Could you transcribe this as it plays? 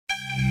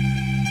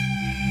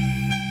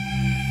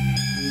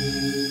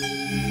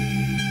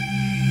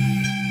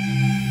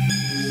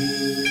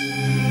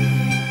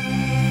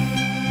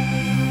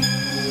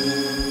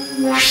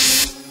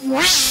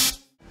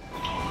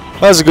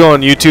How's it going,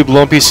 YouTube?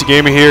 Lone Piece of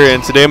Gamer here,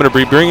 and today I'm going to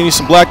be bringing you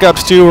some Black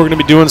Ops 2. We're going to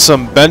be doing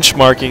some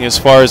benchmarking as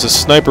far as the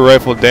sniper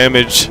rifle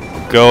damage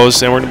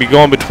goes, and we're going to be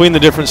going between the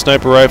different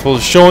sniper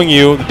rifles, showing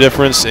you the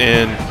difference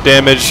in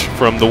damage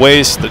from the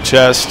waist, the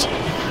chest,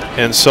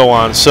 and so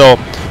on. So,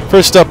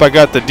 first up, I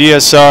got the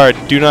DSR.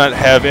 I do not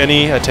have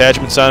any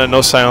attachments on it,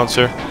 no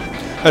silencer.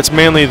 That's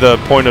mainly the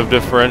point of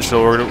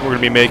differential we're going to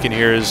be making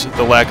here, is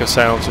the lack of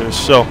silencers.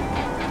 So,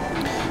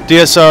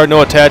 DSR,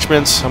 no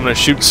attachments. I'm going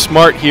to shoot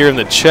smart here in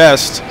the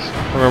chest,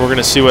 and we're going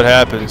to see what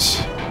happens.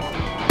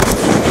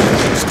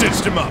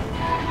 Stitched him up.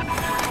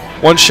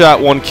 One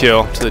shot, one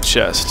kill to the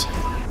chest.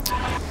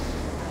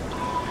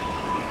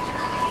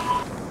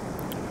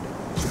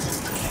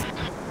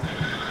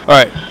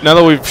 Alright, now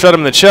that we've shot him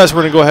in the chest,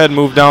 we're going to go ahead and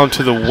move down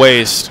to the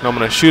waist. And I'm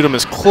going to shoot him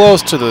as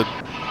close to the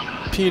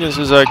penis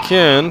as I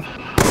can.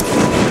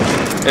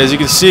 As you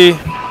can see,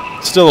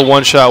 still a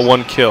one shot,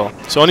 one kill.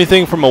 So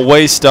anything from a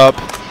waist up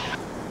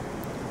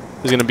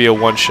is going to be a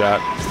one shot.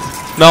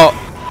 Now,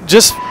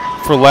 just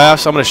for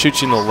laughs, I'm going to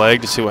shoot you in the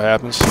leg to see what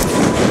happens.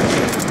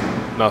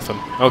 Nothing.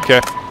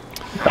 Okay.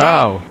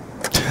 Ow.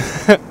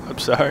 I'm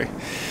sorry.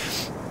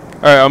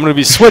 Alright, I'm going to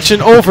be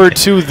switching over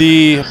to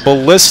the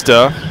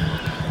Ballista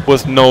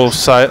with no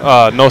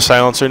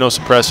silencer, no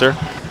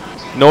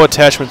suppressor, no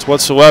attachments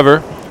whatsoever.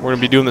 We're going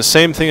to be doing the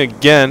same thing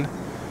again,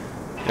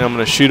 and I'm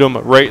going to shoot him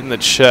right in the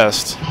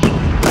chest.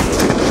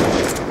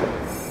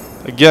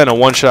 Again, a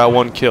one shot,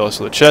 one kill,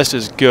 so the chest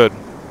is good.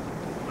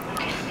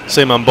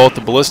 Same on both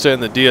the Ballista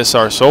and the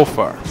DSR so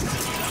far.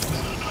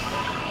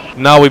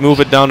 Now we move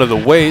it down to the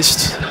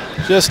waist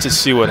just to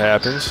see what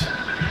happens.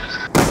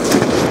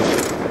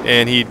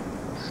 And he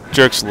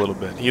jerks a little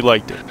bit. He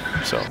liked it.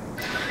 So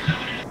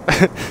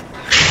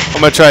I'm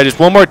going to try just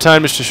one more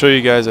time just to show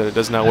you guys that it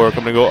does not work.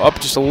 I'm going to go up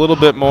just a little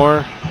bit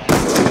more.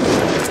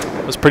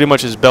 That's pretty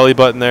much his belly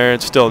button there,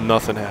 and still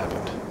nothing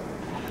happened.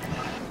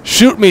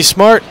 Shoot me,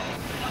 smart!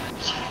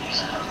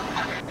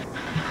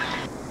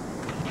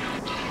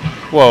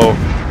 Whoa.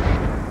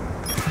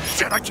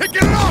 Shit, I can't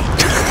get it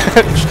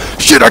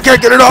off! Shit, I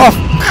can't get it off!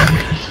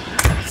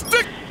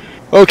 Stick!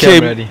 Okay,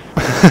 ready.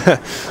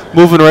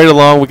 moving right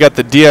along, we got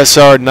the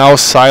DSR now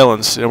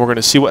silenced, and we're going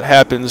to see what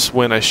happens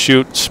when I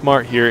shoot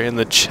smart here in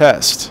the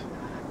chest.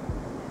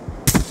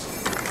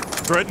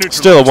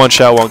 Still a one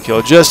shot, one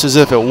kill, just as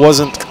if it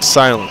wasn't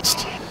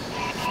silenced.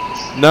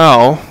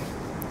 Now,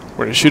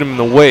 we're going to shoot him in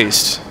the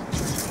waist.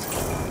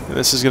 And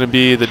this is going to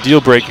be the deal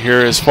breaker here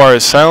as far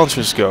as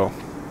silencers go.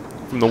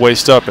 From the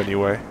waist up,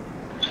 anyway.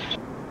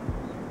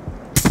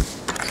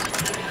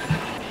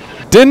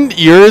 Didn't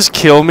yours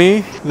kill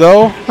me,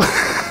 though?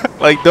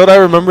 Like, don't I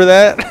remember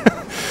that?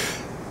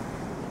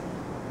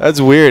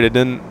 That's weird. It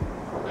didn't...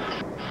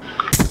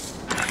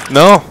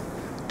 No.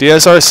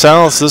 DSR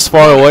silence this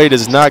far away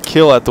does not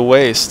kill at the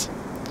waist.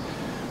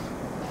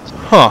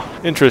 Huh.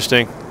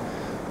 Interesting.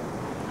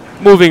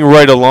 Moving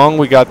right along,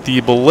 we got the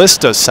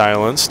Ballista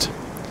silenced.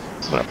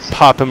 I'm going to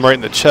pop him right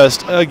in the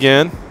chest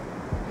again.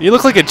 You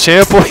look like a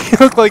champ. You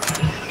look like...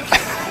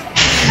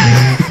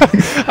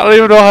 I don't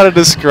even know how to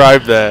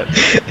describe that.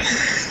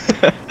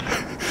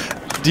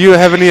 Do you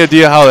have any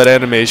idea how that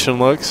animation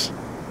looks?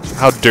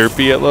 How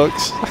derpy it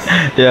looks?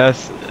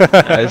 Yes,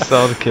 I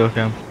saw the kill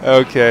cam.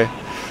 Okay.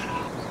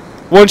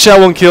 One shot,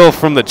 one kill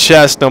from the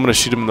chest. Now I'm going to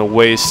shoot him in the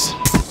waist.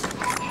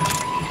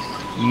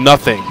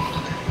 Nothing.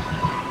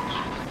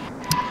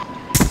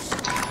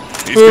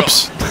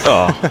 Oops.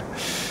 Oh.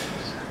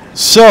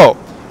 So,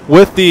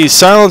 with the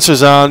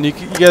silencers on, you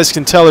guys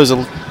can tell there's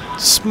a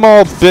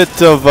small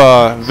bit of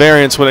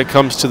variance when it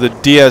comes to the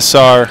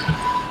DSR,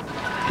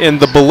 and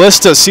the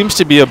Ballista seems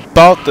to be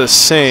about the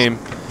same,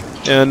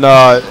 and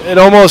it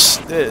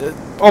almost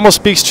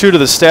speaks true to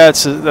the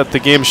stats that the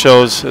game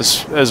shows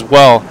as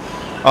well.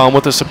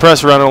 With the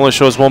suppressor on, it only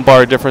shows 1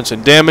 bar difference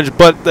in damage,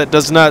 but that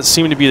does not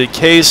seem to be the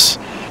case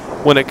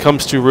when it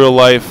comes to real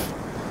life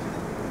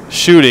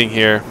shooting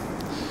here.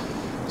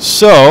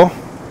 So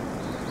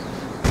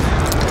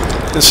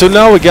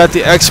now we got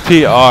the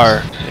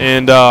XPR,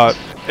 and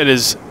it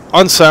is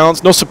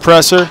unsilenced, no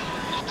suppressor.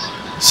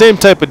 Same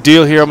type of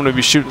deal here. I'm going to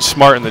be shooting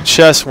smart in the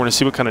chest. We're going to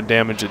see what kind of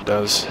damage it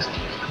does.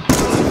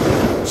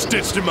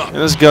 Stitched him up. And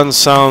this gun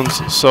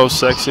sounds so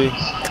sexy.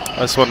 I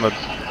just want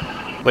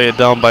to lay it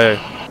down by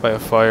a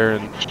fire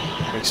and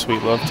make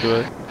sweet love to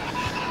it.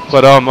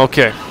 But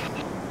okay.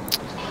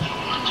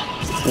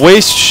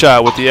 Waist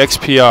shot with the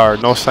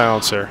XPR, no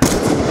silencer.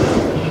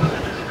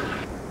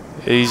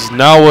 He's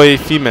now a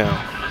female.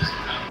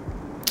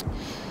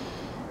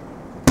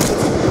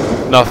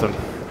 Nothing.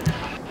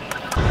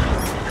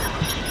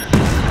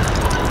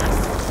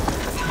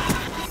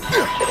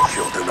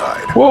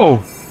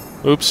 Whoa.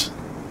 Oops.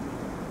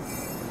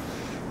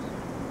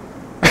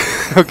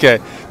 Okay,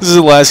 this is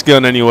the last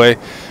gun anyway.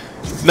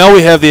 Now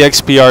we have the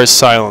XPR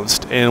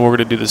silenced, and we're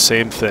going to do the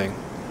same thing.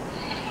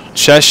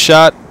 Chest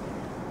shot.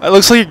 It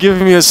looks like you're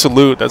giving me a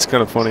salute. That's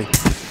kind of funny.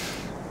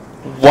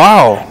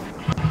 Wow.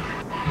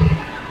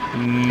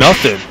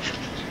 Nothing.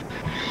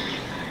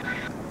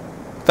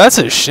 That's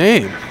a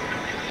shame.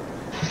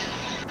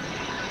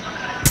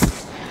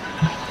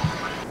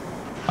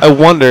 I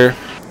wonder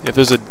if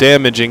there's a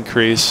damage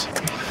increase.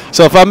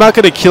 So if I'm not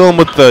going to kill him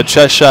with the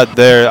chest shot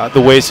there,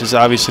 the waist is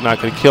obviously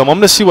not going to kill him. I'm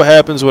going to see what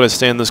happens when I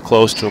stand this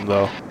close to him,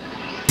 though.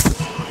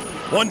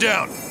 One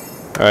down.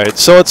 Alright,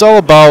 so it's all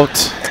about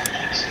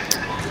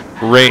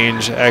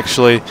range,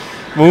 actually.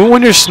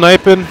 When you're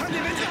sniping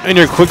and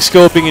you're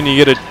quick-scoping and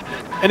you get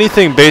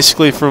anything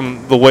basically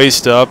from the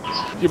waist up,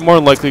 you're more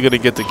than likely going to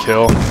get the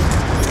kill.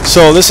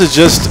 So this is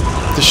just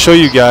to show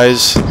you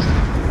guys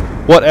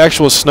what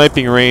actual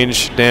sniping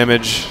range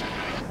damage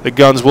the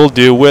guns will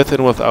do with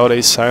and without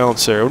a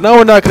silencer. Now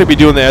we're not going to be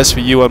doing the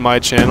SVU on my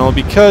channel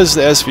because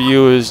the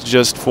SVU is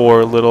just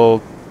for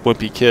little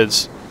wimpy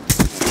kids.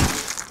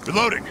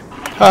 Reloading.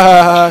 Ha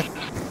ha ha.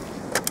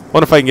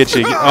 Wonder if I can get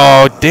you again.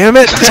 Oh, damn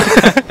it.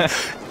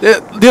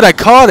 Dude, I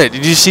caught it.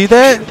 Did you see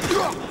that?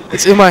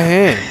 It's in my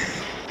hand.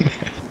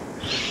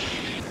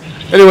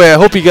 Anyway, I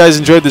hope you guys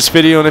enjoyed this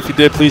video, and if you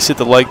did, please hit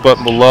the like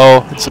button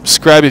below and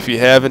subscribe if you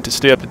haven't to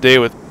stay up to date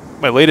with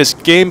my latest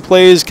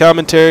gameplays,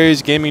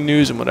 commentaries, gaming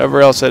news, and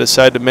whatever else I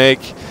decide to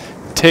make.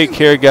 Take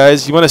care,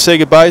 guys. You want to say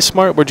goodbye,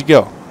 Smart? Where'd you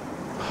go?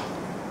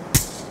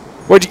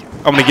 Where'd you...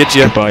 I'm going to get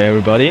you. Goodbye,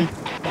 everybody.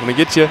 I'm going to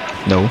get you.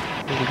 No.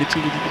 I'm going to get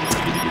you.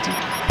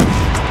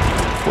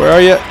 Where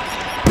are you?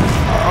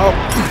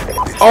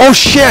 Oh,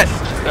 shit!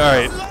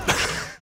 Alright.